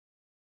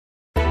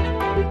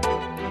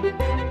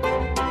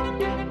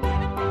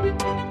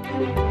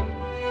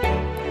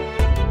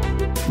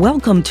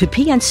Welcome to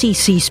PNC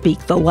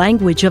C-Speak, the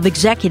language of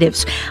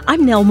executives.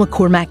 I'm Nell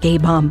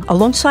McCormack-Abom,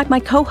 alongside my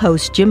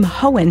co-host Jim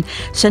Hohen,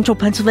 Central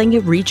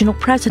Pennsylvania Regional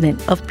President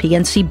of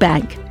PNC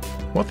Bank.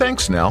 Well,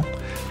 thanks, Nell.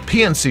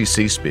 PNC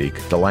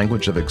C-Speak, the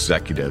language of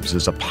executives,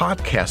 is a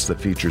podcast that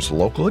features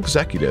local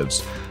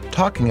executives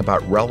talking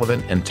about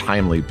relevant and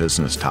timely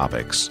business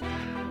topics.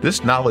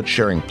 This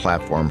knowledge-sharing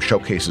platform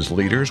showcases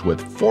leaders with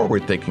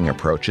forward-thinking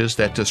approaches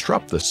that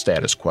disrupt the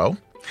status quo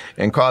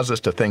and cause us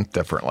to think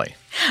differently.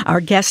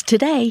 Our guest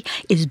today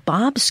is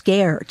Bob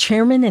Skare,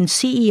 Chairman and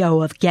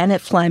CEO of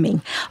Gannett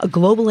Fleming, a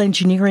global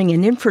engineering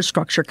and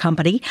infrastructure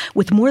company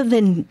with more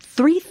than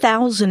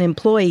 3,000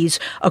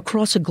 employees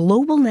across a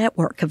global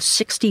network of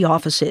 60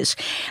 offices.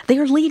 They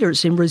are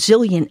leaders in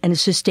resilient and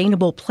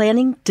sustainable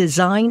planning,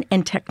 design,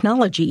 and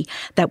technology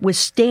that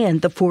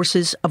withstand the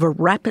forces of a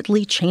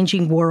rapidly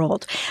changing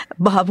world.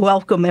 Bob,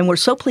 welcome, and we're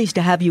so pleased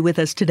to have you with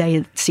us today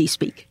at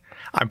C-Speak.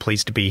 I'm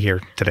pleased to be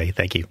here today.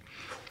 Thank you.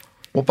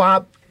 Well,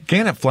 Bob,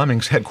 Gannett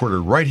Fleming's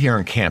headquartered right here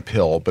in Camp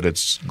Hill, but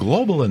it's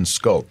global in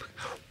scope.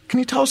 Can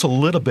you tell us a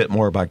little bit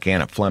more about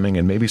Gannett Fleming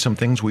and maybe some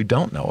things we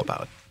don't know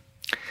about?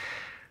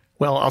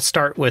 Well, I'll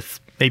start with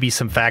maybe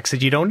some facts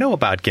that you don't know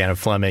about Gannett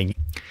Fleming.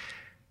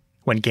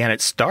 When Gannett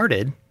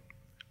started,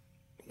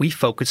 we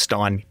focused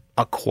on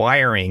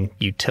acquiring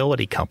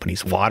utility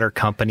companies, water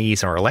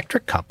companies or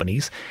electric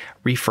companies,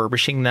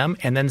 refurbishing them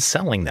and then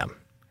selling them.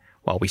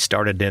 Well, we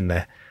started in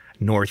the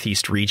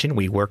Northeast region.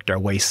 We worked our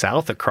way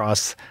south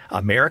across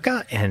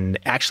America and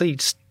actually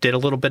did a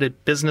little bit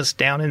of business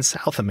down in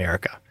South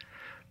America.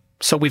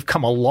 So we've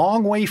come a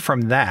long way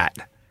from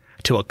that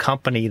to a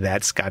company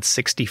that's got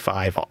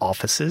 65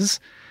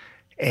 offices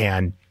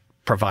and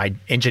provide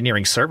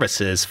engineering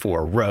services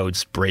for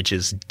roads,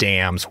 bridges,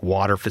 dams,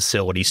 water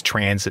facilities,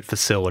 transit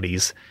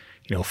facilities,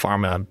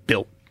 pharma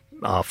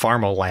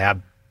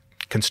lab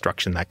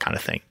construction, that kind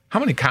of thing. How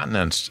many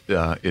continents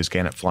is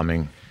Gannett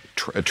Fleming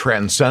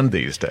transcend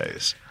these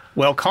days?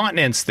 Well,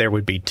 continents, there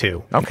would be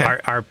two. Okay.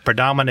 Our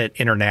predominant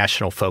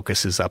international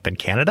focus is up in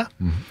Canada,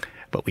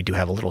 but we do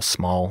have a little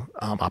small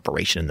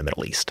operation in the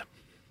Middle East.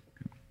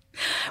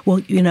 Well,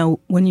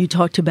 when you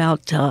talked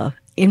about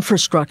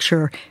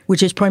infrastructure,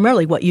 which is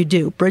primarily what you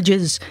do,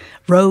 bridges,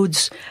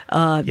 roads,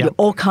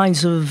 all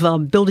kinds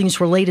of buildings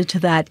related to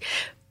that,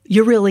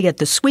 you're really at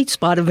the sweet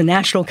spot of a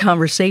national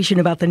conversation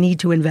about the need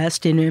to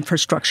invest in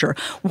infrastructure.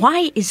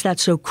 Why is that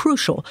so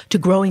crucial to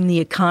growing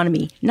the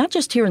economy, not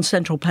just here in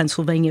central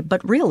Pennsylvania,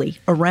 but really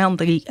around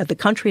the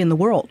country and the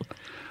world?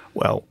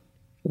 Well,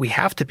 we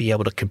have to be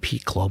able to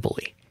compete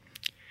globally.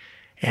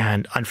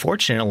 And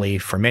unfortunately,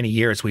 for many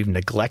years, we've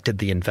neglected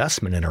the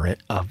investment in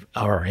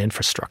our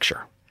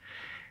infrastructure.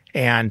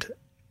 And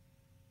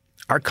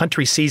our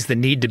country sees the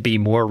need to be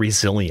more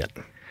resilient.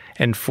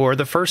 And for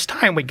the first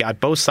time, we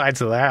got both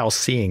sides of the aisle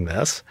seeing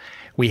this.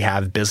 We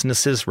have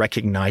businesses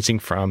recognizing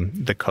from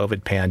the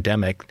COVID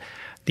pandemic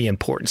the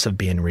importance of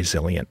being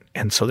resilient.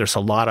 And so there's a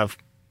lot of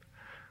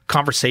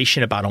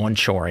conversation about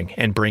onshoring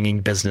and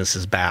bringing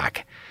businesses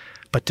back.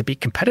 But to be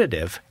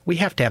competitive, we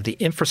have to have the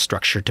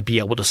infrastructure to be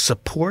able to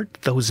support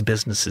those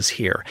businesses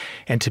here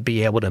and to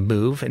be able to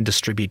move and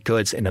distribute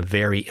goods in a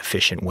very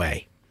efficient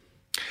way.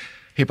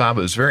 Hey, Bob,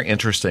 it was very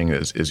interesting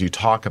as you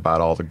talk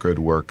about all the good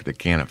work that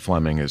Gannett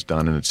Fleming has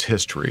done in its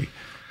history.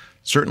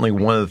 Certainly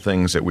one of the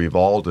things that we've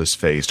all just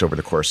faced over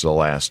the course of the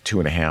last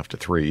 2.5 to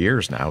 3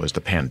 years now is the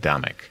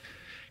pandemic.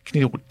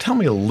 Can you tell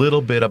me a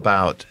little bit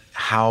about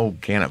how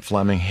Gannett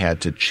Fleming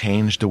had to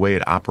change the way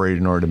it operated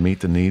in order to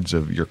meet the needs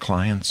of your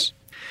clients?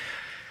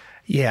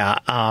 Yeah,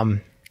 a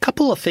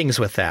couple of things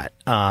with that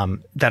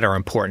that are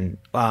important.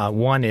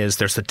 One is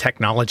there's the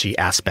technology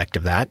aspect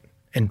of that,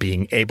 and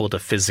being able to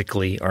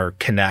physically or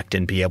connect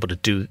and be able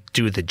to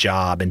do the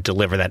job and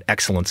deliver that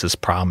excellence as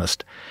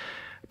promised.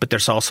 But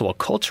there's also a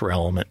culture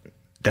element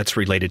that's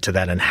related to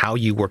that and how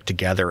you work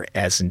together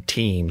as in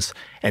teams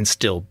and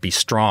still be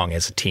strong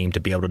as a team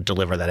to be able to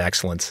deliver that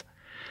excellence.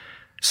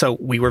 So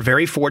we were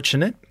very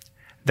fortunate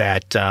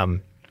that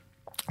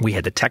we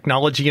had the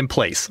technology in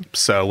place.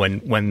 So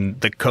when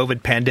the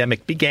COVID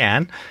pandemic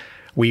began,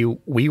 we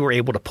were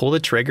able to pull the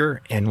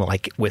trigger, and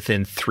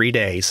within 3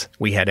 days,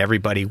 we had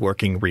everybody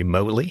working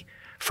remotely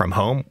from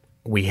home.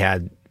 We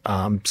had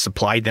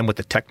supplied them with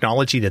the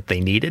technology that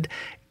they needed,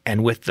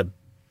 and with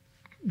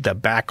the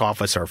back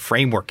office or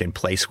framework in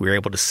place, we were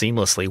able to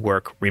seamlessly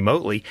work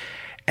remotely.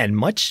 And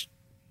much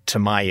to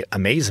my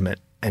amazement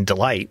and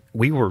delight,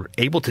 we were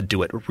able to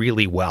do it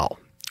really well.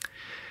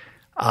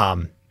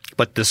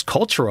 But this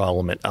cultural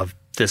element of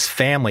this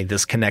family,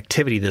 this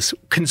connectivity, this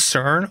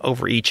concern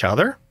over each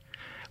other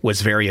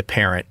was very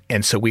apparent.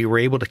 And so we were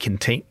able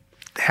to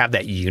have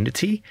that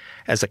unity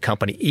as a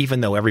company,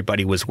 even though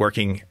everybody was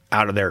working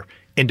out of their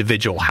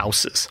individual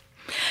houses.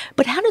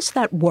 But how does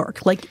that work?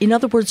 In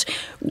other words,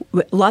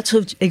 lots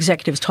of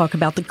executives talk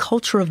about the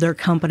culture of their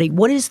company.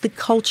 What is the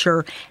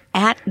culture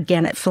at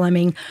Gannett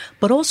Fleming?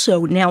 But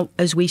also now,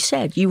 as we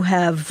said, you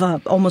have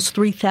almost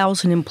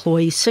 3,000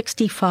 employees,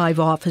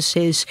 65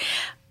 offices.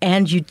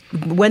 and you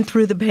went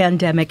through the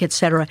pandemic, et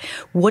cetera.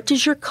 What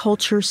does your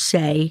culture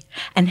say,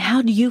 and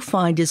how do you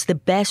find is the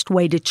best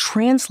way to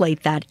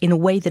translate that in a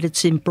way that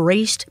it's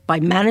embraced by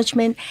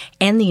management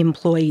and the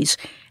employees,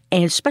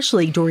 and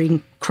especially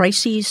during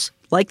crises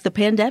like the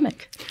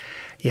pandemic?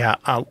 Yeah,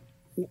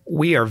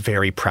 we are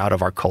very proud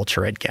of our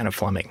culture at Gannett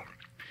Fleming.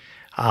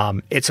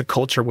 It's a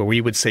culture where we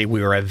would say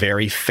we are a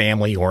very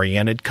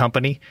family-oriented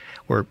company.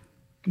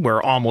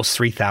 We're almost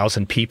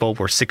 3,000 people.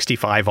 We're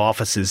 65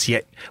 offices,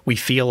 yet we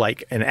feel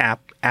like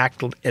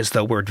act as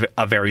though we're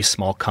a very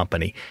small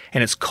company.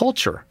 And it's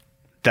culture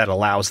that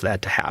allows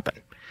that to happen.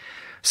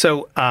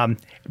 So,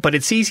 but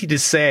it's easy to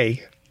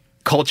say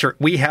culture.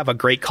 We have a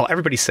great culture.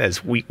 Everybody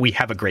says we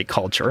have a great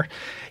culture.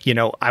 You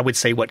know, I would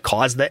say what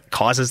causes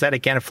that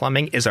at Gannett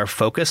Fleming is our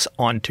focus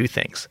on two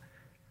things.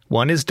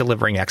 One is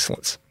delivering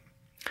excellence.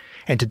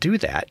 And to do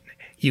that,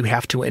 you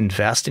have to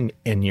invest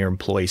in your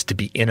employees to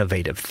be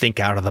innovative, think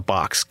out of the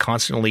box,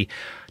 constantly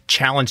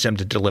challenge them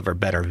to deliver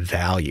better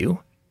value,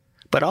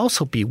 but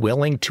also be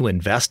willing to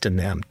invest in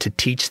them, to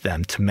teach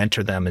them, to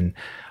mentor them,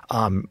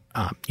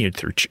 and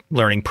through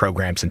learning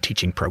programs and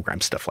teaching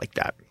programs, stuff like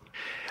that.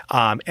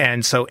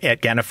 And so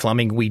at Gannett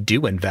Fleming, we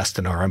do invest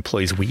in our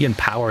employees. We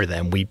empower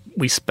them.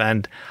 We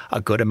spend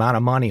a good amount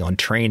of money on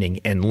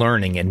training and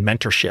learning and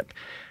mentorship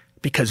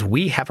because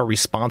we have a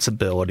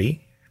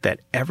responsibility that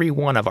every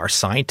one of our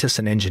scientists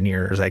and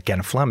engineers at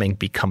Gannett Fleming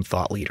become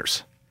thought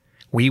leaders.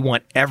 We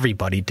want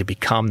everybody to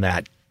become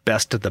that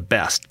best of the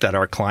best that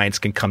our clients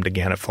can come to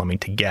Gannett Fleming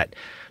to get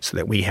so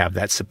that we have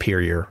that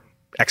superior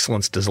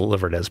excellence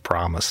delivered as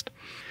promised.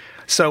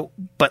 So,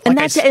 but like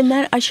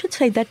that I should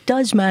say that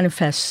does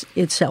manifest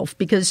itself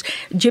because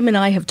Jim and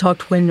I have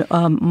talked when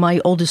my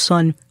oldest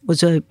son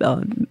was a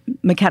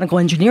mechanical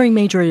engineering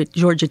major at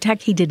Georgia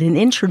Tech. He did an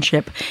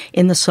internship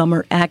in the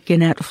summer at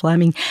Gannett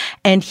Fleming,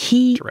 and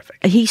he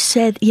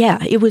said,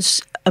 yeah, it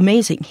was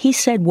amazing. He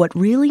said what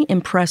really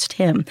impressed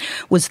him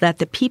was that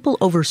the people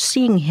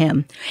overseeing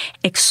him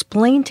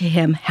explained to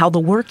him how the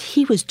work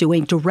he was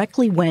doing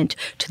directly went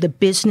to the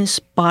business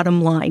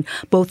bottom line,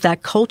 both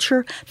that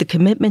culture, the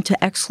commitment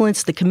to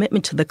excellence, the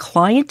commitment to the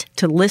client,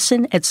 to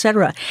listen,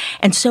 etc.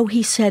 And so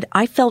he said,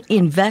 I felt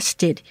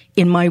invested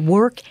in my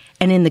work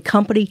and in the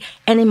company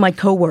and in my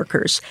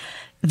coworkers.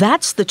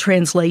 That's the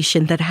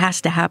translation that has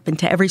to happen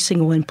to every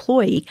single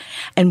employee.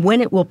 And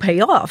when it will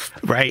pay off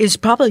is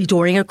probably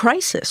during a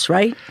crisis,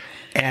 right?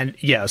 And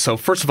yeah, so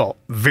first of all,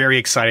 very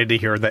excited to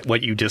hear that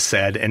what you just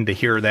said and to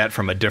hear that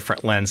from a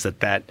different lens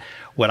that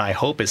what I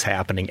hope is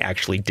happening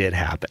actually did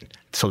happen.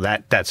 So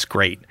that's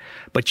great.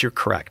 But you're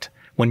correct.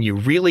 When you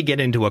really get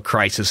into a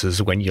crisis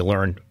is when you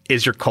learn,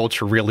 is your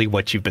culture really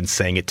what you've been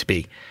saying it to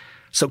be?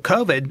 So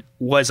COVID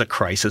was a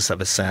crisis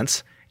of a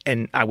sense.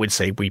 And I would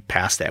say we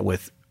passed that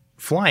with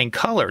flying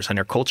colors, and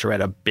our culture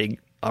had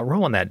a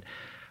role in that.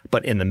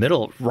 But in the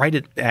middle,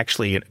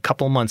 actually a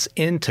couple months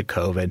into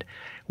COVID,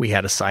 we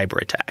had a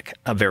cyber attack,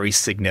 a very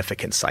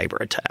significant cyber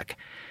attack.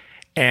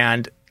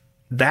 And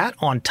that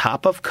on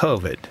top of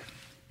COVID,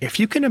 if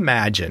you can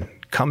imagine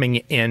coming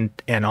in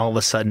and all of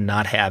a sudden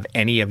not have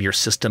any of your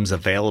systems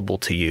available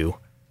to you,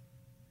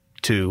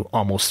 to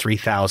almost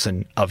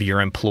 3,000 of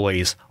your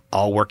employees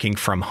all working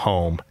from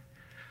home,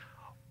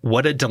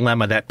 what a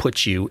dilemma that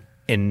puts you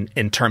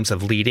in terms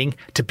of leading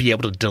to be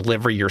able to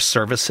deliver your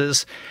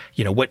services.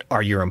 You know, what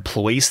are your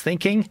employees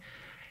thinking?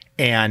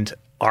 And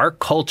our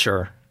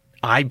culture,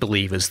 I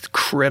believe, is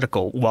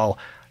critical. While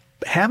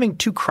having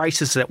two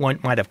crises that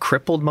might have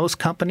crippled most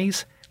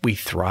companies, we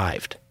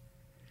thrived.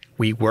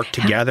 We worked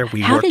together.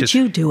 How did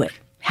you do it?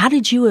 How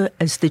did you,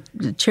 as the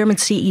chairman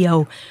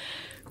CEO,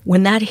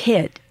 when that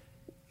hit,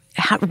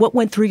 what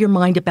went through your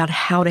mind about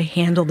how to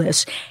handle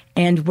this?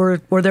 And were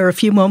there a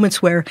few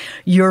moments where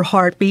your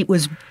heartbeat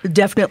was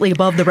definitely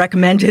above the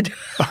recommended?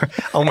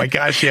 Oh my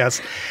gosh,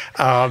 yes.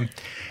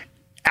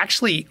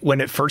 Actually,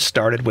 when it first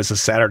started was a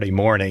Saturday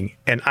morning,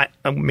 and I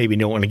maybe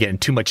don't want to get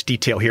into too much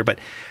detail here, but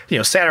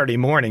Saturday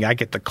morning I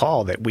get the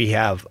call that we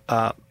have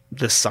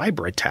this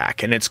cyber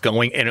attack, and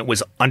it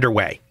was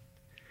underway.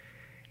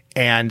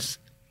 And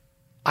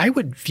I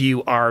would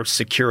view our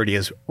security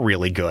as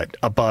really good,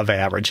 above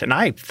average. And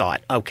I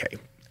thought, okay,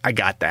 I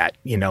got that.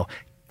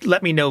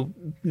 Let me know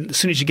as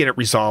soon as you get it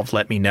resolved,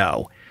 let me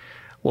know.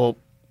 Well,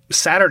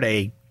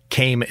 Saturday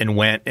came and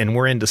went, and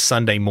we're into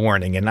Sunday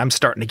morning, and I'm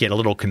starting to get a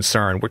little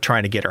concerned. We're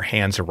trying to get our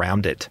hands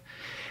around it.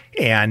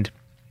 And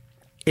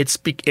it's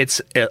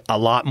a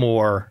lot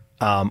more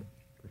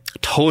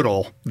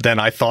total than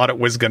I thought it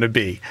was going to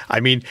be. I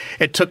mean,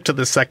 it took to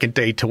the second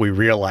day till we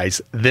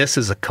realized this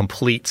is a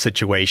complete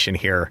situation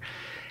here.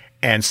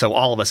 And so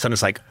all of a sudden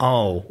it's like,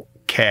 oh,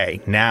 okay,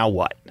 now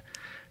what?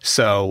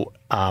 So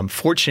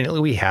fortunately,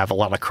 we have a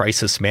lot of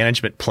crisis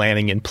management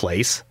planning in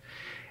place.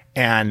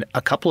 And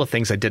a couple of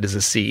things I did as a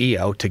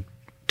CEO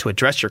to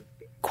address your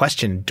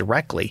question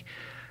directly.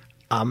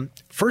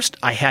 First,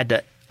 I had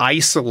to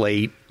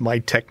isolate my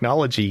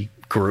technology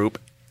group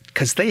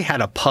because they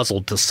had a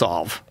puzzle to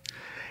solve.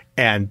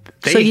 And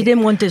so you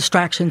didn't want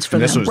distractions for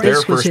them. This was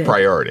their first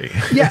priority.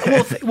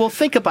 Yeah. Well,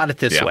 think about it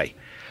this way.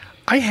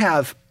 I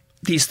have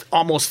these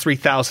almost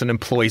 3,000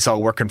 employees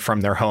all working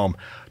from their home,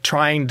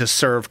 trying to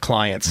serve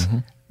clients. Mm-hmm.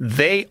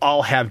 They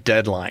all have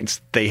deadlines.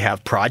 They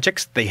have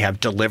projects. They have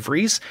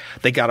deliveries.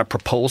 They got a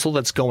proposal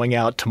that's going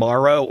out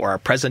tomorrow or a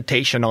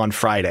presentation on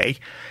Friday,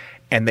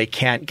 and they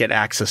can't get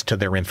access to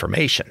their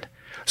information.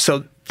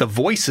 So the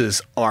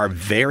voices are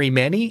very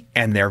many,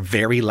 and they're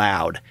very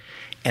loud.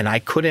 And I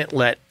couldn't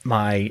let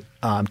my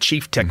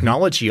chief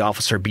technology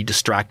officer be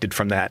distracted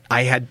from that.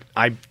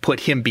 I put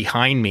him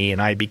behind me,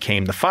 and I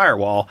became the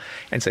firewall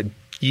and said,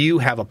 you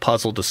have a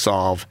puzzle to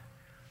solve.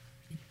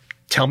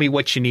 Tell me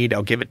what you need.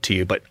 I'll give it to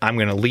you, but I'm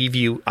going to leave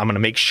you. I'm going to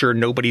make sure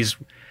nobody's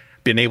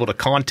been able to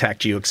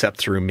contact you except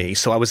through me.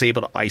 So I was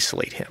able to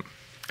isolate him.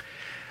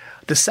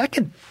 The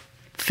second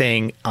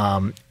thing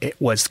it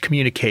was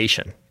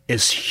communication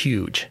is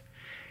huge.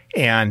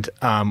 And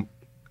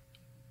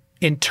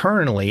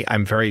internally,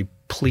 I'm very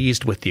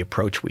pleased with the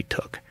approach we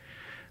took.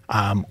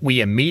 We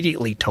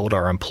immediately told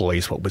our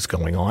employees what was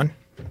going on.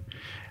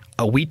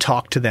 We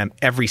talked to them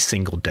every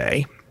single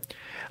day.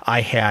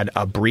 I had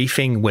a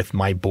briefing with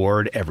my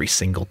board every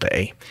single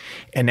day.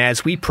 And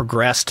as we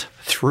progressed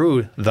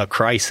through the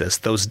crisis,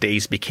 those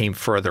days became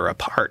further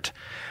apart.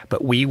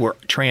 But we were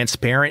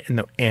transparent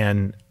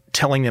in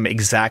telling them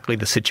exactly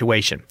the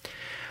situation.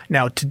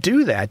 Now, to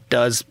do that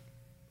does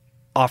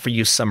offer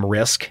you some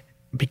risk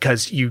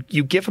because you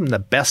give them the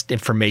best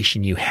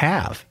information you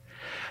have.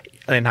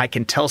 And I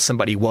can tell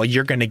somebody, well,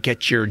 you're going to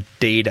get your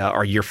data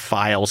or your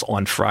files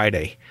on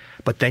Friday.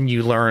 But then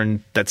you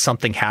learn that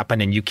something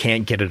happened and you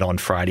can't get it on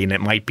Friday, and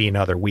it might be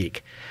another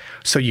week.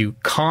 So you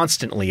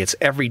constantly, it's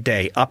every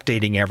day,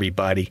 updating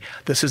everybody.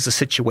 This is the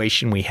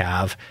situation we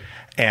have,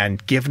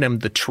 and giving them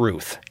the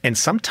truth. And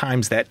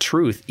sometimes that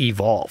truth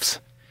evolves.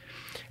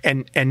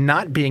 And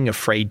not being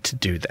afraid to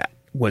do that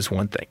was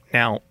one thing.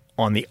 Now,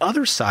 on the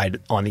other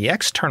side, on the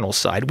external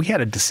side, we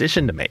had a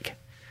decision to make.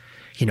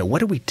 You know, what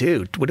do we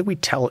do? What do we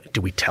tell?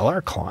 Do we tell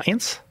our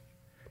clients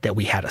that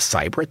we had a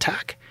cyber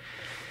attack?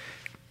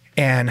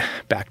 And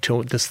back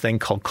to this thing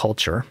called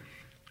culture.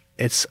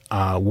 It's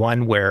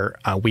one where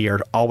we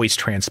are always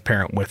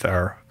transparent with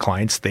our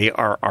clients. They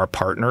are our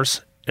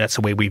partners. That's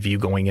the way we view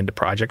going into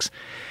projects.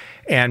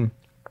 And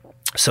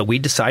so we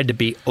decided to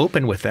be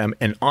open with them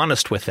and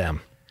honest with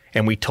them.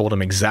 And we told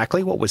them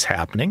exactly what was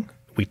happening.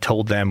 We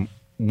told them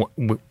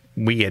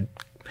we had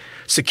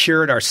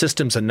secured our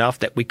systems enough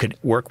that we could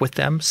work with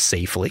them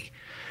safely.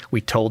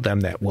 We told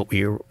them that what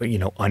we were,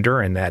 under,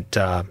 and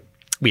that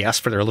we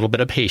asked for their little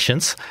bit of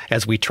patience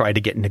as we tried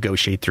to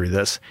negotiate through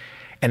this.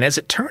 And as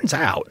it turns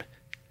out,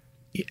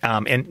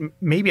 and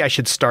maybe I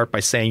should start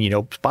by saying,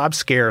 Bob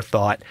Scare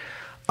thought,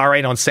 all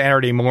right, on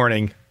Saturday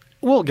morning,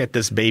 we'll get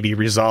this baby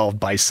resolved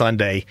by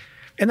Sunday.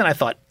 And then I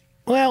thought,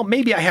 well,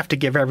 maybe I have to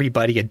give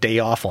everybody a day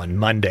off on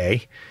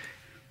Monday.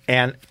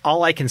 And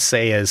all I can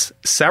say is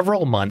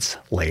several months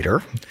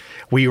later,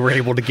 we were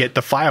able to get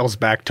the files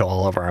back to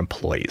all of our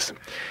employees.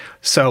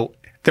 So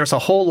there's a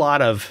whole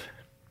lot of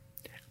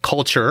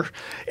culture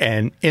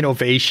and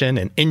innovation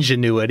and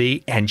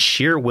ingenuity and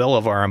sheer will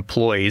of our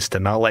employees to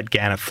not let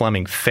Gannett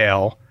Fleming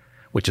fail,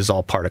 which is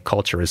all part of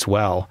culture as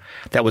well.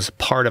 That was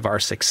part of our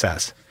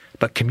success.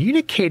 But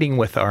communicating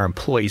with our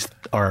employees,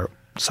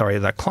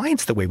 the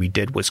clients the way we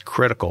did was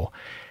critical.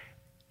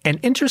 And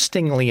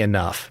interestingly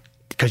enough,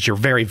 because you're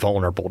very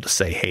vulnerable to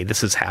say, hey,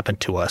 this has happened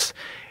to us.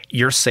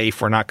 You're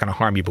safe. We're not going to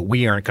harm you, but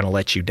we aren't going to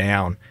let you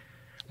down.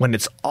 When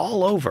it's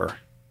all over,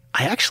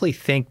 I actually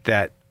think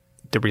that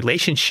the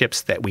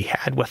relationships that we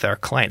had with our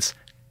clients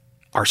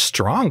are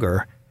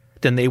stronger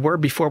than they were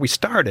before we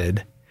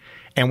started.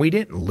 And we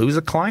didn't lose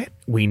a client.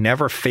 We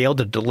never failed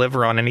to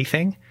deliver on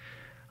anything.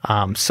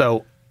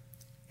 So,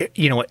 at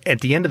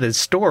the end of the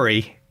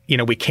story,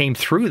 we came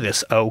through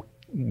this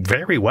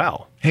very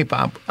well. Hey,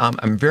 Bob,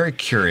 I'm very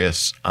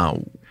curious.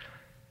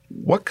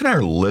 What can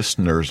our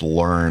listeners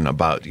learn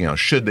about,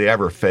 should they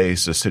ever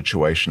face a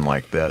situation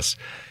like this?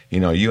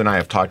 You and I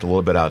have talked a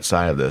little bit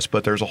outside of this,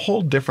 but there's a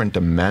whole different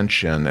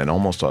dimension and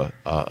almost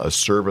a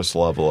service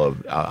level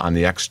of on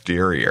the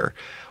exterior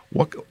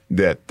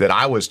that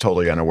I was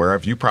totally unaware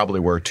of. You probably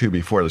were too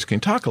before this. Can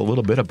you talk a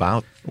little bit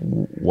about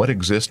what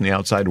exists in the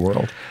outside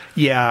world?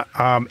 Yeah,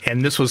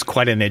 and this was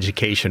quite an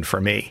education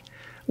for me.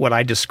 What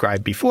I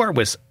described before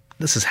was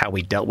this is how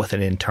we dealt with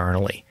it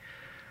internally.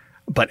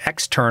 But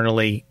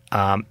externally,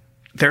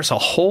 there's a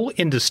whole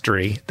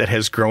industry that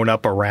has grown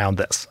up around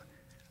this.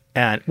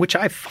 And which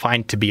I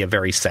find to be a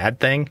very sad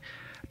thing,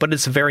 but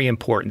it's a very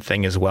important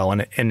thing as well.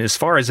 And as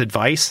far as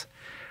advice,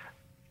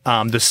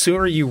 the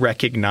sooner you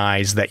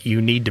recognize that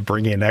you need to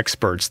bring in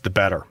experts, the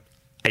better.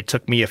 It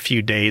took me a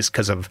few days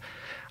because of,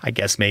 I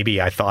guess maybe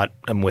I thought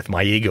with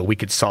my ego we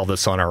could solve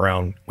this on our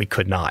own. We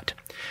could not.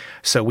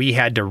 So we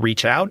had to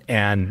reach out,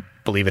 and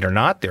believe it or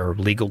not, there are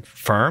legal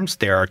firms,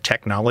 there are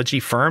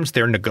technology firms,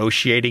 there are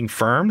negotiating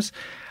firms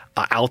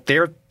out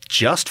there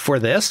just for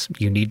this.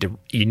 You need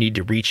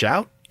to reach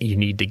out. You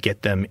need to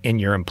get them in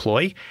your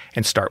employ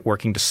and start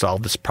working to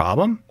solve this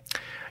problem.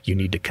 You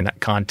need to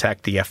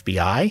contact the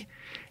FBI.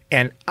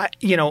 And,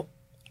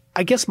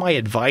 I guess my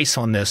advice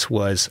on this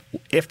was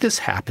if this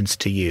happens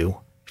to you,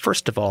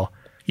 first of all,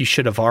 you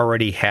should have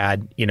already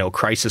had,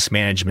 crisis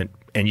management,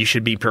 and you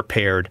should be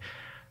prepared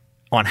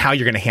on how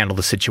you're going to handle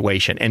the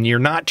situation. And you're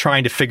not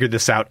trying to figure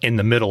this out in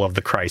the middle of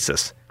the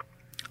crisis.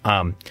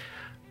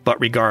 But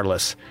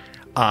regardless,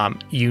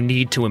 you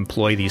need to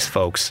employ these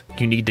folks.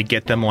 You need to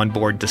get them on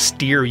board to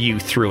steer you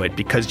through it,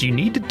 because you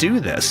need to do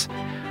this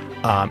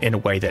in a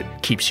way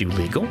that keeps you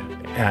legal.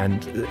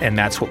 And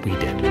that's what we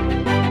did.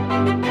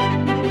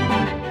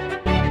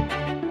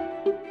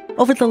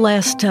 Over the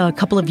last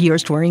couple of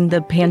years during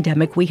the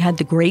pandemic, we had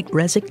the Great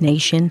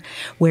Resignation,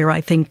 where I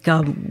think,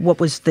 what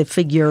was the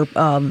figure,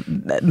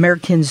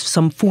 Americans,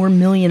 some 4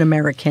 million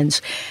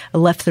Americans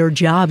left their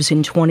jobs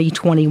in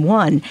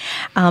 2021.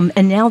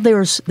 And now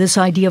there's this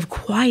idea of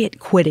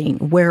quiet quitting,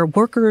 where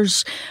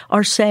workers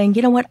are saying,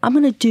 you know what, I'm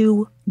going to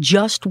do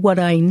just what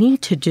I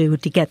need to do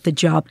to get the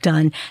job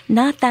done,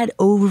 not that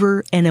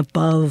over and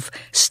above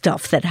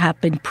stuff that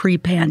happened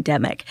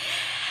pre-pandemic.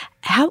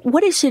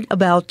 What is it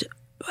about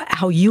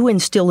how you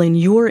instill in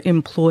your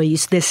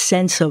employees this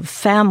sense of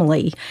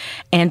family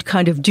and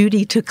kind of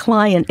duty to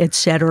client, et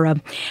cetera?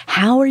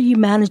 How are you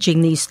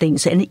managing these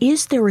things? And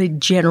is there a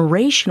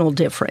generational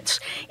difference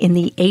in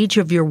the age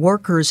of your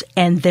workers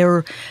and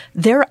their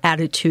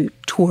attitude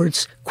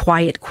towards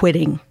quiet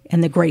quitting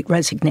and the Great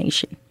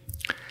Resignation?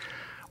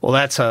 Well,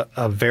 that's a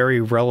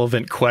very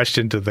relevant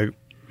question to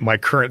my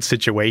current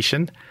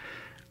situation.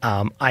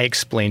 I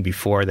explained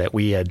before that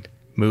we had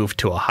moved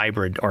to a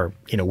hybrid or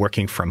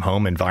working from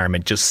home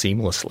environment just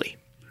seamlessly.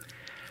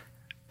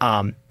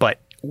 But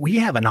we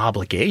have an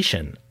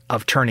obligation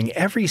of turning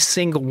every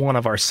single one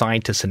of our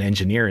scientists and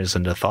engineers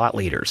into thought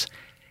leaders.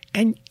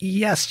 And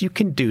yes, you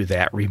can do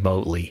that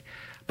remotely,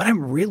 but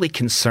I'm really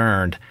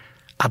concerned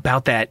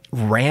about that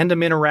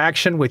random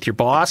interaction with your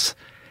boss,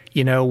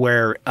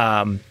 where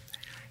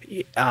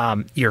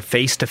you're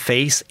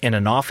face-to-face in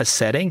an office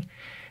setting,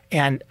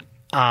 and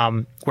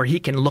where he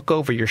can look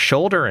over your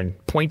shoulder and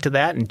point to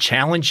that and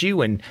challenge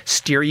you and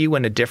steer you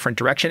in a different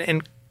direction.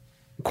 And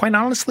quite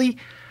honestly,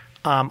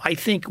 I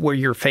think where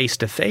you're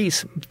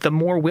face-to-face, the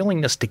more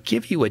willingness to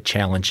give you a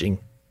challenging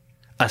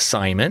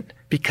assignment,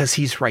 because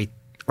he's right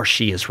or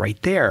she is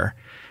right there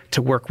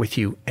to work with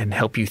you and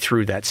help you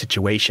through that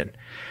situation.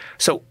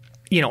 So,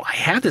 I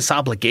have this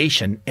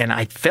obligation, and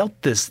I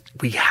felt this,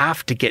 we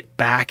have to get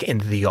back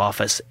into the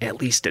office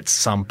at least at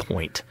some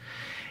point.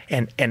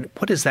 And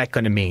what is that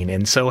going to mean?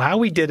 And so how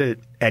we did it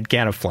at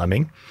Gannett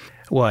Fleming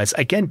was,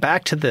 again,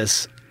 back to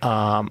this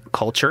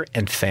culture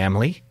and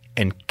family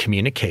and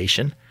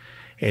communication,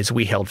 is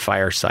we held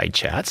fireside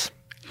chats,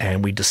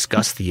 and we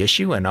discussed the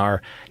issue and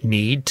our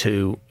need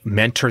to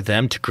mentor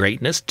them to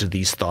greatness, to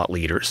these thought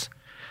leaders,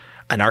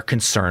 and our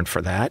concern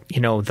for that.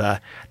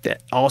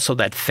 Also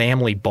that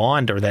family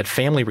bond or that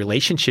family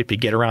relationship you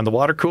get around the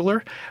water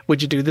cooler.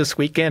 What'd you do this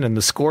weekend and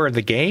the score of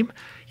the game?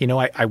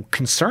 I'm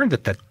concerned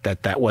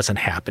that wasn't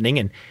happening.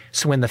 And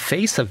so in the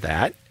face of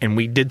that, and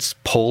we did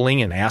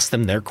polling and asked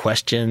them their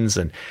questions.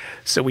 And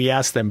so we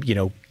asked them,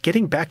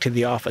 getting back to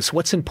the office,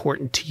 what's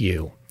important to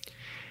you?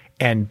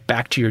 And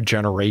back to your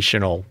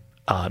generational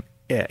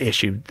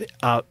issue.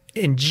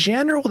 In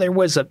general, there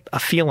was a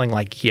feeling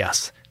like,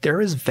 yes,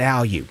 there is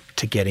value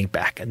to getting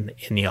back in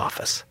the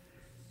office.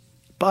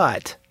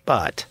 But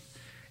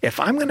if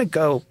I'm going to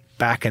go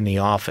back in the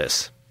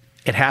office,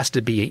 it has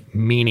to be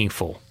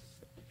meaningful.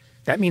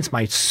 That means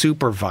my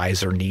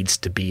supervisor needs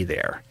to be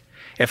there.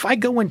 If I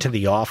go into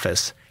the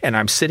office and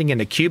I'm sitting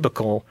in a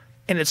cubicle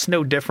and it's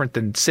no different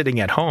than sitting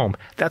at home,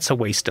 that's a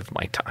waste of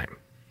my time.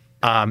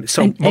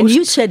 And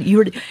you said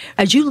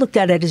as you looked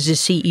at it as a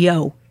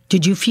CEO,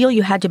 did you feel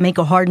you had to make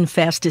a hard and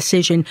fast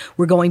decision?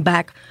 We're going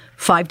back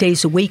 5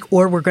 days a week,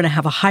 or we're going to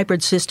have a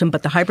hybrid system,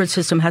 but the hybrid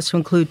system has to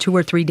include 2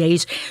 or 3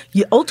 days.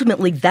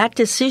 Ultimately, that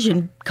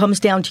decision comes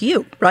down to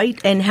you,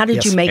 right? And how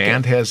did you make it?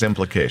 And has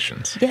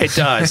implications. Yes.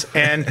 It does.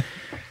 And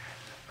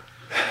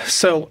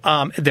so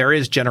there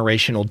is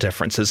generational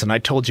differences. And I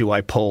told you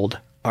I polled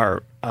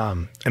our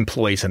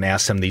employees and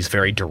asked them these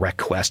very direct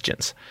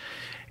questions.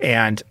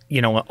 And,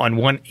 on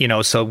one,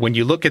 so when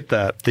you look at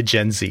the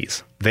Gen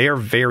Zs, they are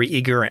very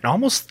eager and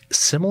almost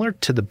similar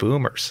to the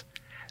boomers.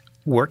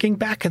 Working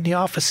back in the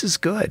office is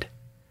good.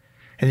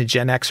 And the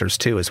Gen Xers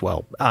too as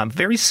well.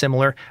 Very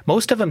similar.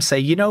 Most of them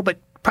say, but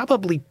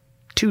probably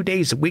 2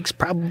 days a week's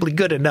probably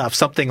good enough,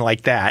 something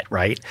like that,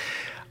 right?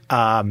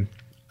 But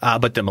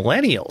the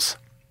millennials,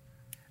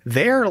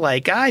 they're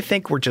like, I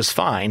think we're just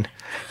fine.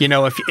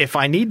 If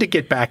I need to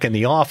get back in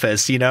the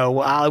office,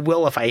 I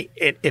will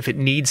if it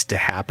needs to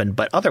happen.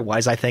 But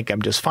otherwise, I think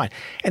I'm just fine.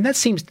 And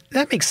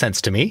that makes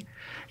sense to me.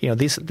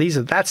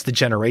 That's the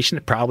generation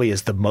that probably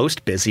is the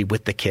most busy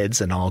with the kids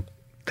and all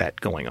that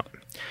going on.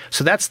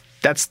 So that's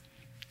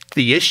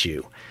the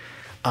issue.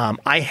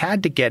 I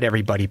had to get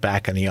everybody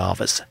back in the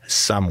office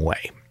some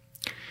way.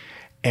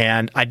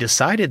 And I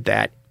decided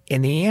that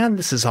in the end,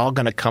 this is all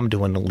going to come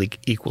to an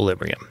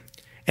equilibrium.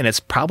 And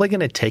it's probably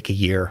going to take a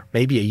year,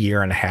 maybe a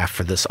year and a half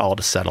for this all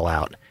to settle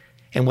out.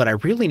 And what I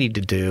really need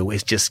to do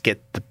is just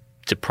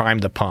to prime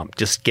the pump,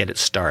 just get it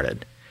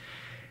started.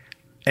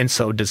 And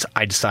so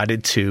I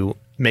decided to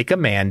make a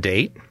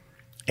mandate,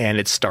 and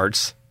it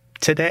starts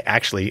today,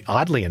 actually,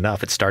 oddly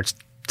enough, it starts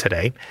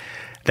today,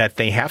 that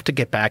they have to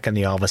get back in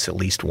the office at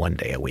least one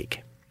day a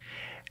week.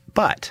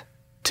 But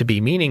to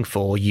be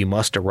meaningful, you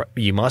must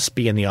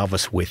be in the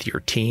office with your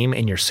team,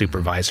 and your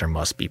supervisor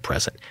must be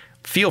present.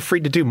 Feel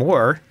free to do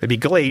more. It'd be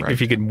great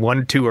if you could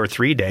 1, 2, or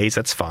 3 days.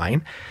 That's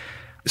fine.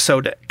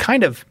 So to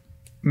kind of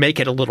make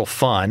it a little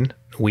fun,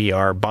 we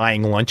are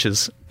buying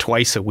lunches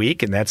twice a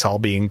week, and that's all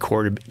being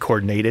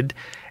coordinated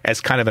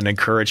as kind of an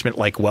encouragement,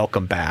 like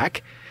welcome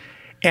back.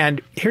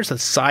 And here's a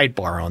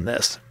sidebar on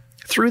this.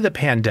 Through the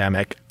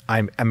pandemic,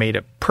 I made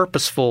a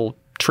purposeful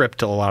trip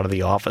to a lot of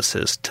the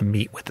offices to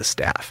meet with the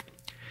staff.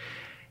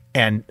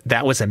 And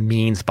that was a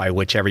means by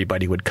which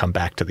everybody would come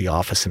back to the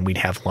office and we'd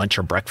have lunch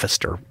or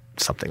breakfast or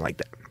something like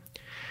that.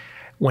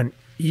 When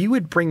you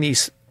would bring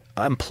these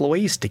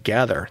employees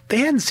together, they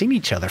hadn't seen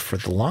each other for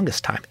the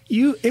longest time.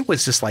 It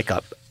was just like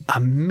a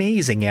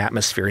amazing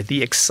atmosphere,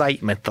 the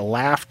excitement, the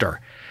laughter.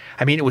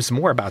 I mean, it was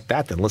more about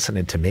that than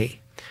listening to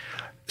me.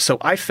 So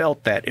I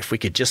felt that if we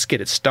could just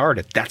get it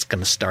started, that's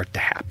going to start to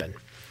happen.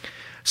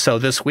 So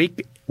this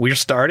week, we're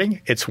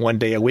starting. It's 1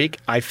 day a week.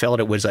 I felt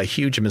it was a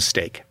huge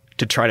mistake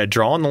to try to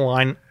draw on the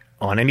line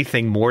on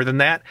anything more than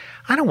that.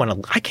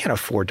 I can't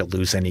afford to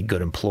lose any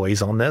good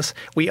employees on this.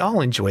 We all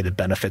enjoy the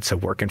benefits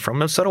of working from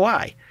them. So do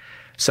I.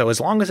 So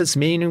as long as it's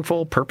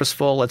meaningful,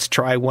 purposeful, let's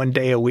try 1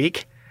 day a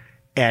week,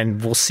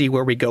 and we'll see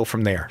where we go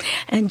from there.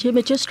 And Jim,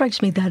 it just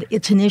strikes me that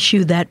it's an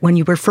issue that when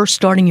you were first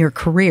starting your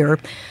career,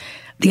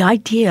 the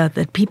idea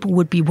that people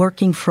would be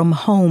working from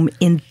home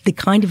in the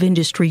kind of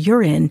industry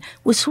you're in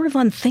was sort of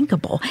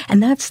unthinkable.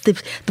 And that's the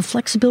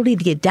flexibility,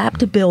 the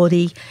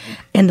adaptability,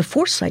 and the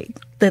foresight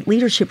that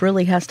leadership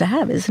really has to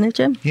have, isn't it,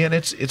 Jim? Yeah, and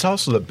it's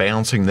also the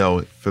balancing,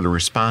 though, for the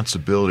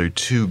responsibility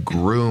to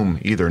groom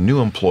either new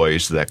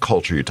employees to that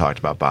culture you talked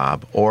about,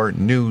 Bob, or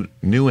new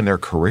in their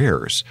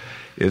careers,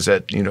 is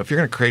that, if you're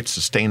going to create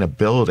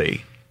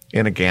sustainability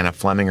in a Gannett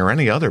Fleming or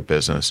any other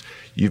business,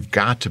 you've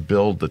got to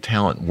build the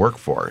talent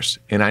workforce.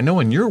 And I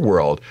know in your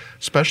world,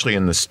 especially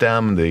in the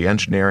STEM, the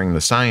engineering, the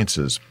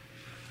sciences,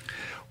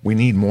 we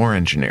need more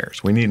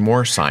engineers. We need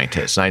more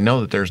scientists. And I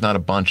know that there's not a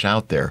bunch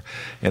out there.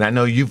 And I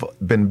know you've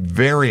been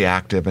very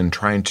active in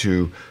trying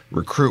to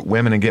recruit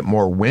women and get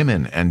more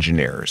women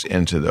engineers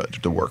into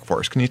the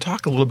workforce. Can you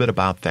talk a little bit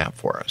about that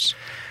for us?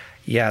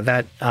 Yeah,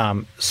 that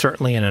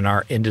certainly in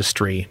our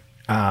industry,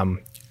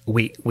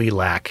 we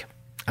lack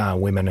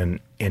women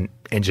in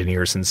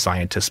engineers and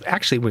scientists.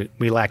 Actually,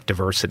 we lack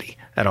diversity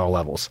at all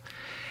levels.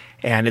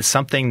 And it's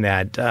something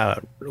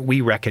that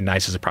we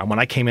recognize as a problem. When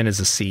I came in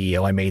as a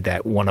CEO, I made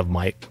that one of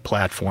my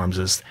platforms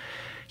is,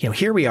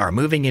 here we are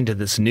moving into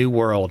this new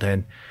world,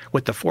 and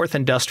with the fourth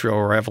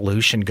industrial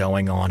revolution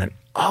going on and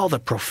all the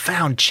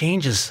profound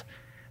changes,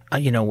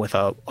 with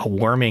a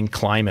warming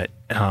climate,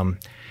 and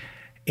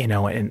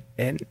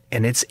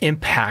its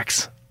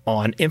impacts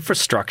on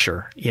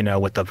infrastructure,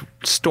 with the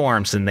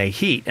storms and the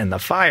heat and the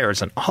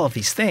fires and all of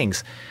these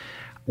things,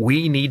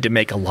 we need to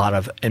make a lot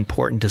of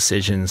important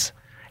decisions,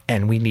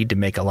 and we need to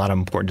make a lot of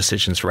important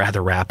decisions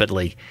rather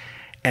rapidly.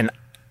 And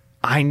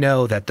I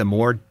know that the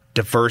more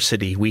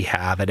diversity we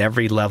have at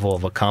every level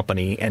of a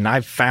company, and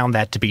I've found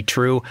that to be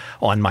true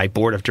on my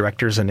board of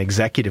directors and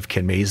executive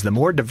committees, the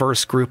more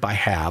diverse group I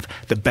have,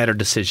 the better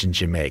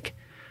decisions you make.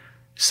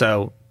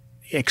 So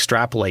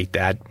extrapolate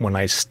that when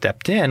I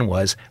stepped in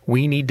was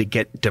we need to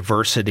get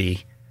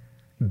diversity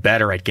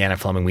better at Gannett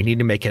Fleming. We need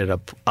to make it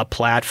a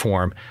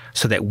platform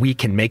so that we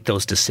can make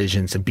those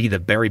decisions and be the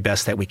very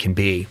best that we can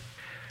be.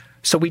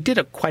 So we did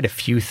quite a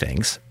few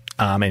things,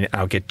 and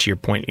I'll get to your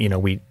point.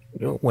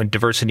 When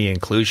diversity and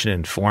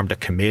inclusion formed a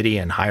committee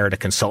and hired a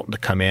consultant to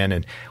come in,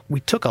 and we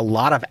took a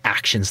lot of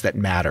actions that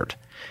mattered,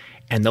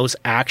 and those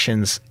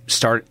actions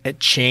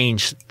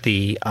changed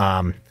the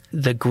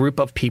group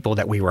of people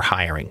that we were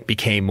hiring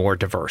became more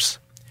diverse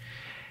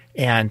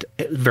and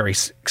very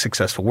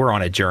successful. We're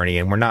on a journey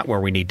and we're not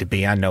where we need to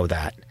be. I know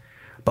that.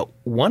 But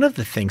one of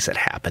the things that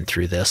happened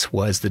through this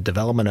was the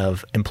development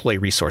of employee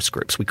resource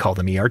groups. We call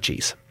them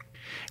ERGs.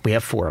 We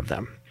have 4 of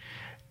them.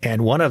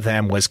 And one of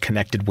them was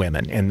Connected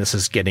Women. And this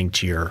is getting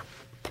to your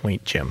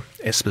point, Jim,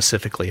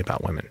 specifically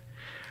about women.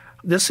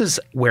 This is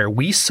where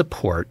we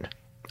support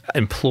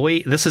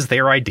this is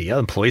their idea.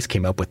 Employees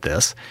came up with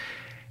this.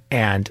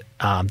 And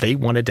they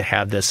wanted to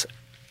have this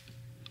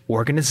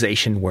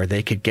organization where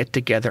they could get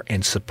together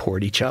and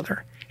support each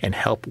other and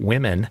help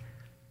women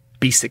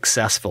be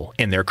successful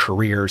in their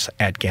careers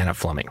at Gannett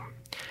Fleming.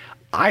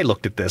 I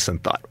looked at this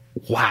and thought,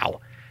 wow.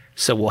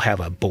 So we'll have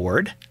a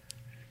board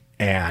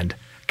and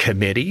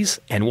committees,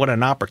 and what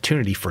an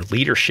opportunity for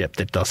leadership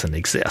that doesn't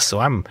exist. So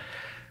I'm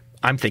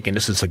thinking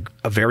this is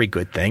a very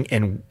good thing.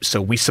 And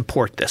so we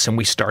support this and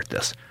we start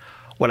this.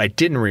 What I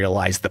didn't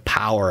realize the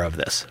power of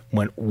this.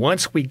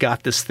 Once we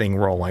got this thing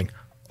rolling,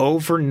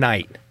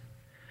 overnight,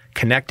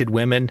 Connected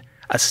Women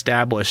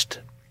established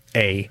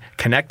a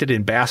Connected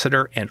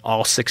Ambassador in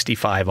all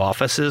 65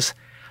 offices.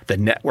 The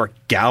network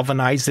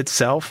galvanized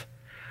itself.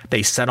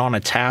 They set on a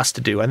task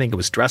to do, I think it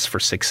was Dress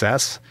for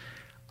Success.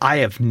 I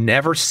have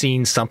never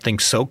seen something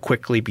so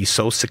quickly be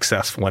so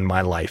successful in my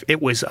life. It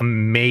was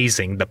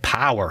amazing, the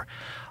power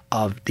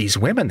of these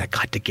women that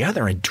got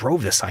together and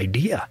drove this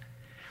idea.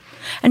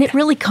 And it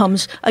really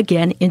comes,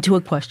 again, into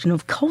a question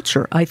of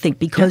culture, I think,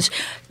 because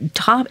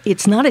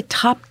it's not a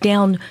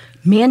top-down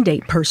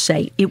mandate per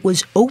se. It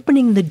was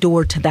opening the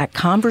door to that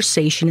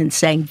conversation and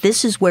saying,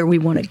 this is where we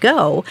want to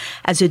go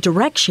as a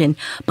direction.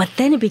 But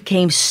then it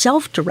became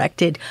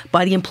self-directed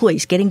by the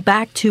employees. Getting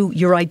back to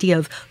your idea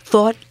of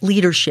thought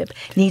leadership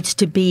needs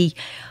to be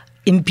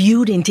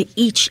imbued into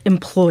each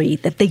employee,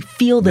 that they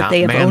feel that not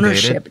they have mandated.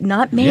 Ownership,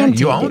 not mandated. Yeah,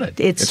 you own it.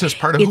 It's just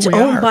part of who we are. It's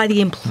owned by the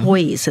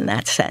employees in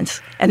that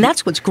sense. And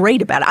that's what's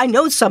great about it. I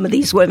know some of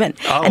these women,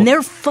 and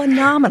they're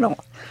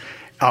phenomenal.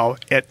 Oh,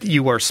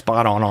 you are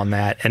spot on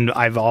that. And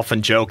I've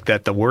often joked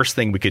that the worst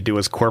thing we could do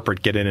is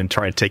corporate get in and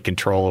try to take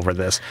control over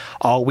this.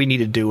 All we need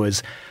to do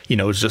is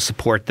just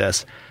support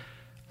this.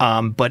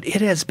 But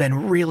it has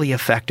been really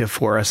effective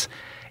for us.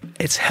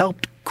 It's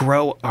helped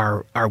grow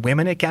our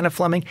women at Gannett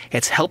Fleming.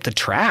 It's helped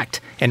attract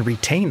and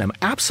retain them.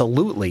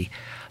 Absolutely.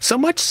 So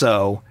much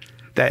so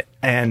that,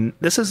 and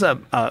this is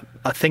a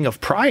thing of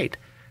pride.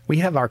 We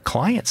have our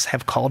clients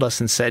have called us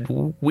and said,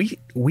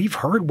 we've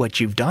heard what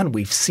you've done.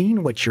 We've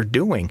seen what you're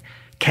doing.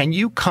 Can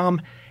you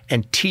come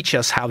and teach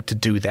us how to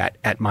do that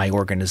at my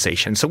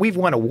organization? So we've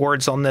won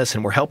awards on this,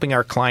 and we're helping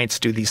our clients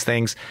do these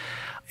things.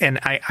 And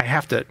I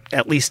have to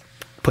at least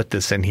put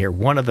this in here.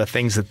 One of the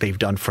things that they've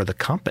done for the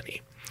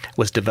company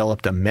was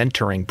developed a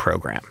mentoring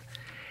program.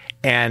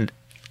 And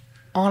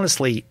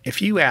honestly,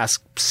 if you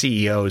ask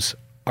CEOs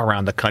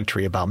around the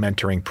country about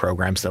mentoring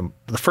programs,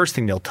 the first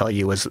thing they'll tell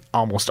you is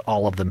almost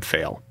all of them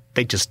fail.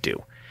 They just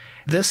do.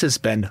 This has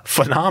been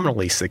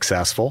phenomenally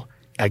successful.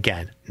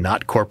 Again,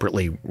 not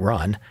corporately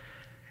run.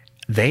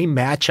 They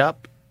match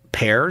up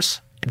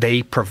pairs.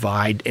 They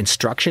provide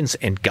instructions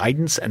and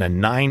guidance, and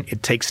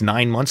it takes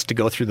 9 months to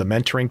go through the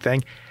mentoring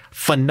thing.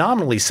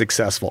 Phenomenally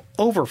successful.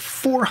 Over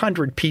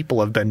 400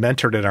 people have been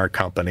mentored in our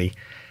company,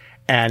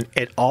 and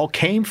it all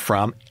came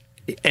from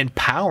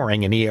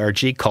empowering an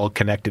ERG called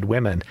Connected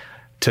Women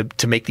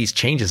to make these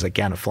changes at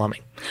Gannett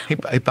Fleming.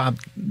 Hey, Bob,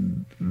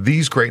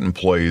 these great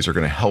employees are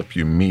going to help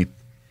you meet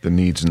the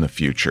needs in the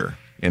future.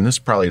 And this is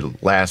probably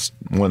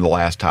one of the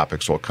last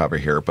topics we'll cover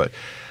here, but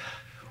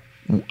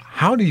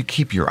how do you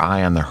keep your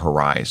eye on the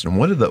horizon?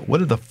 What are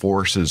the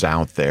forces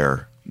out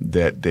there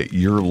that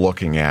you're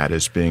looking at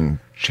as being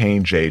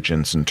change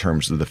agents in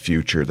terms of the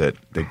future that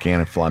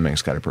Gannett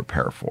Fleming's got to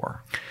prepare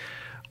for?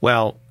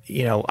 Well,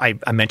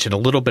 I mentioned a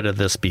little bit of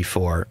this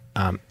before.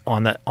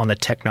 On the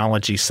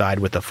technology side,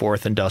 with the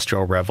fourth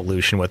industrial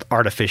revolution, with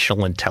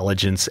artificial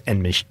intelligence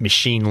and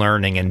machine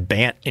learning and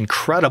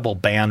incredible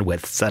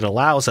bandwidths that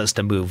allows us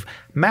to move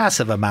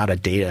massive amount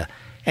of data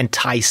and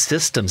tie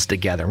systems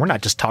together. We're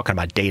not just talking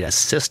about data,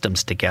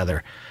 systems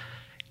together.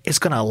 It's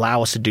going to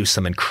allow us to do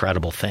some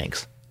incredible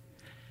things.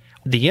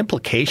 The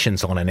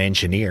implications on an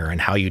engineer and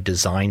how you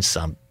design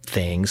some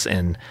things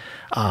and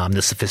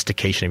the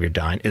sophistication of your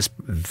design is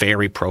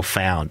very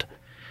profound.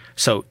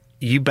 So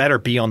you better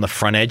be on the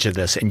front edge of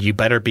this, and you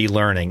better be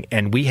learning.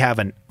 And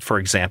for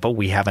example,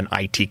 we have an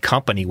IT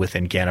company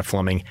within Gannett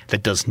Fleming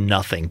that does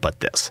nothing but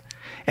this,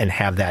 and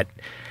have that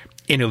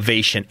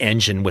innovation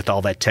engine with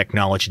all that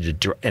technology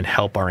and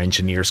help our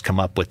engineers come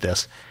up with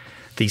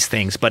these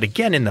things. But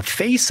again, in the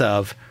face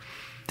of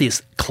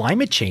this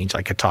climate change,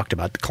 like I talked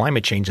about, the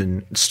climate change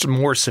and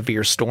more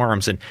severe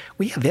storms, and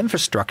we have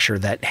infrastructure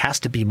that has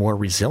to be more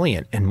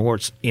resilient and more,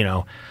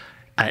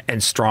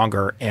 and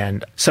stronger.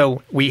 And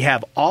so we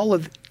have all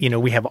of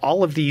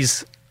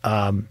these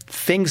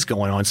things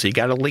going on. So you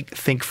got to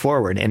think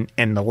forward.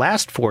 And the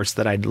last force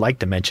that I'd like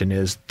to mention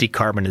is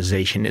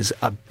decarbonization is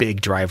a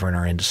big driver in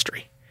our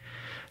industry.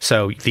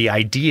 So the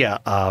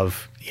idea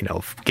of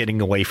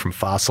getting away from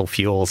fossil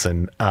fuels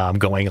and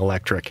going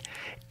electric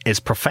is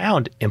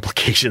profound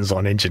implications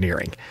on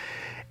engineering.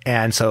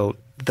 And so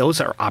those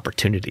are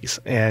opportunities.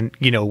 And,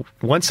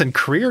 once in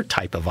career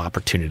type of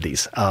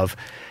opportunities of,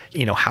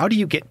 how do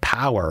you get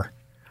power?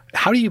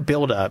 How do you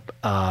build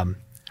a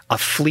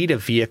fleet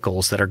of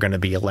vehicles that are going to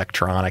be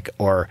electronic,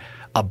 or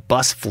a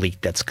bus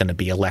fleet that's going to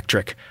be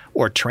electric,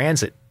 or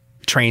transit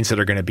trains that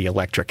are going to be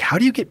electric? How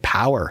do you get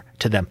power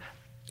to them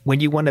when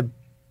you want to,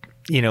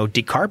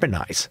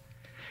 decarbonize?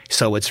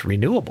 So it's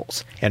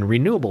renewables and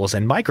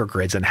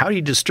microgrids, and how do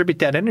you distribute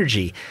that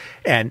energy?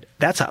 And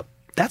that's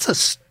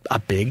a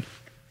big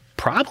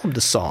problem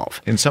to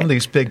solve. And some of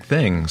these big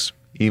things,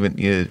 even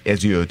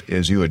as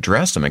you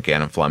address them at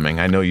Gannett Fleming,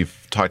 I know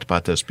you've talked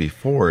about this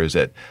before, is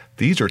that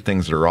these are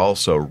things that are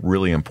also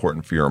really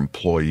important for your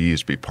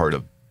employees to be part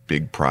of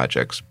big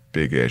projects,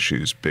 big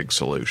issues, big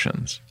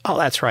solutions. Oh,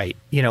 that's right.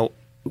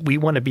 We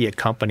want to be a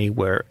company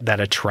that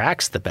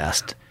attracts the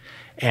best.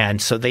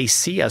 And so they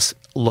see us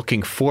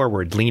looking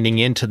forward, leaning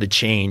into the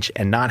change,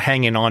 and not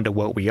hanging on to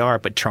what we are,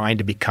 but trying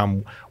to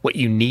become what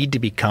you need to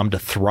become to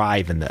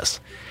thrive in this.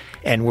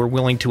 And we're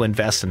willing to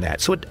invest in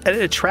that. So it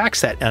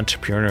attracts that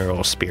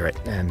entrepreneurial spirit.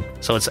 And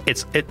so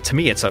to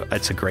me, it's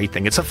a great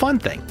thing. It's a fun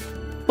thing.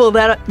 Well,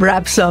 that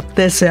wraps up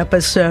this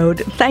episode.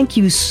 Thank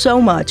you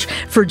so much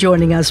for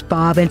joining us,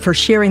 Bob, and for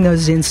sharing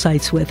those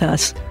insights with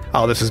us.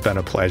 Oh, this has been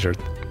a pleasure.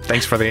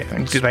 Thanks for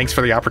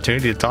the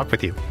opportunity to talk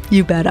with you.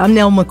 You bet. I'm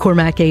Nell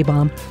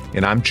McCormack-Abom.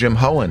 And I'm Jim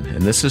Hohen,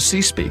 and this is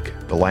C-Speak,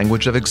 the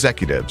language of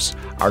executives.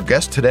 Our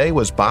guest today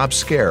was Bob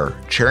Skare,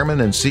 Chairman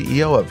and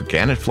CEO of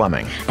Gannett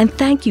Fleming. And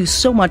thank you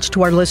so much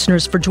to our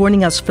listeners for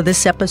joining us for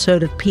this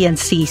episode of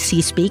PNC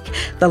C-Speak,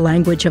 the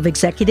language of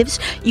executives.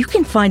 You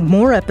can find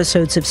more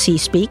episodes of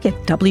C-Speak at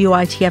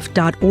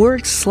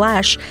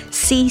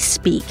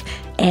witf.org/C-Speak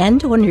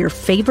and on your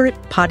favorite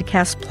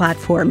podcast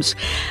platforms.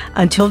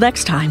 Until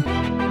next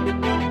time.